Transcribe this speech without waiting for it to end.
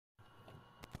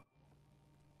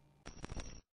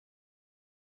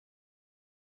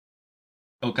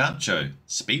Gancho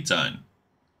Speed Zone.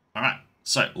 Alright,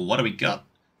 so what do we got?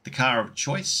 The car of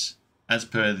choice, as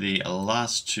per the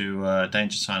last two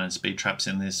danger sign and speed traps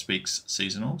in this week's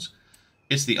seasonals.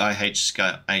 It's the IH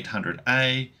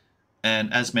 800A,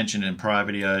 and as mentioned in prior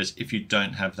videos, if you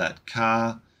don't have that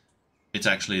car, it's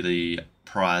actually the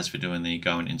prize for doing the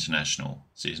Going International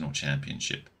Seasonal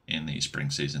Championship in the spring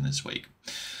season this week.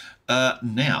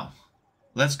 Now,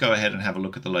 let's go ahead and have a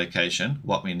look at the location,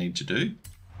 what we need to do.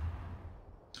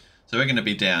 So we're going to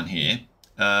be down here.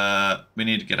 We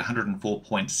need to get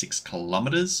 104.6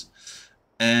 kilometers,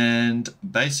 and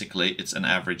basically it's an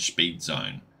average speed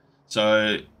zone.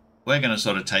 So we're going to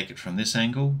sort of take it from this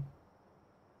angle,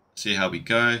 see how we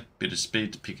go, bit of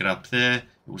speed to pick it up there.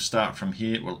 We'll start from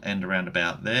here, we'll end around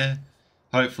about there.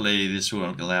 Hopefully this will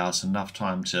allow us enough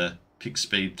time to pick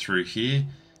speed through here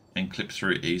and clip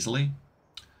through easily.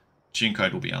 Tune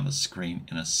code will be on the screen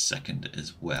in a second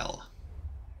as well.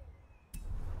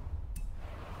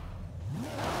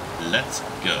 Let's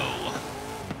go.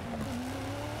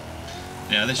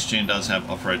 Now this tune does have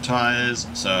off-road tyres,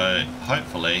 so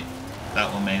hopefully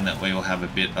that will mean that we will have a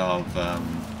bit of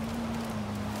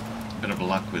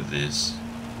luck with this.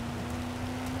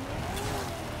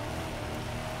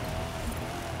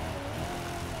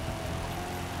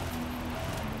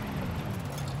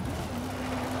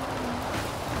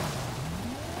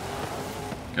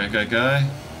 Go, go, go.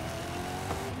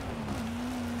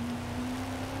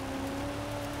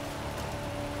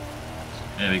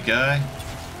 There we go.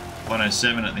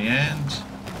 107 at the end.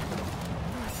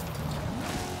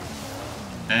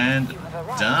 And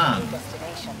done.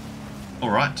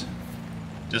 Alright.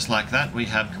 Just like that, we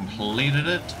have completed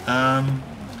it.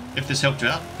 If this helped you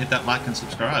out, hit that like and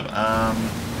subscribe.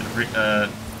 It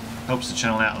helps the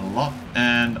channel out a lot,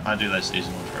 and I do those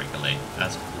seasonals regularly,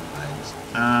 as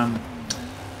always.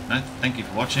 Thank you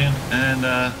for watching, and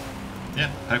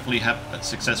yeah, hopefully you have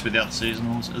success with the other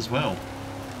seasonals as well.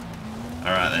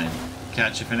 Alright then,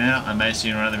 catch you for now. I may see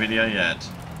you in another video yet.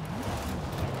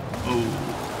 Ooh,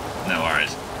 no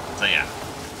worries. See ya.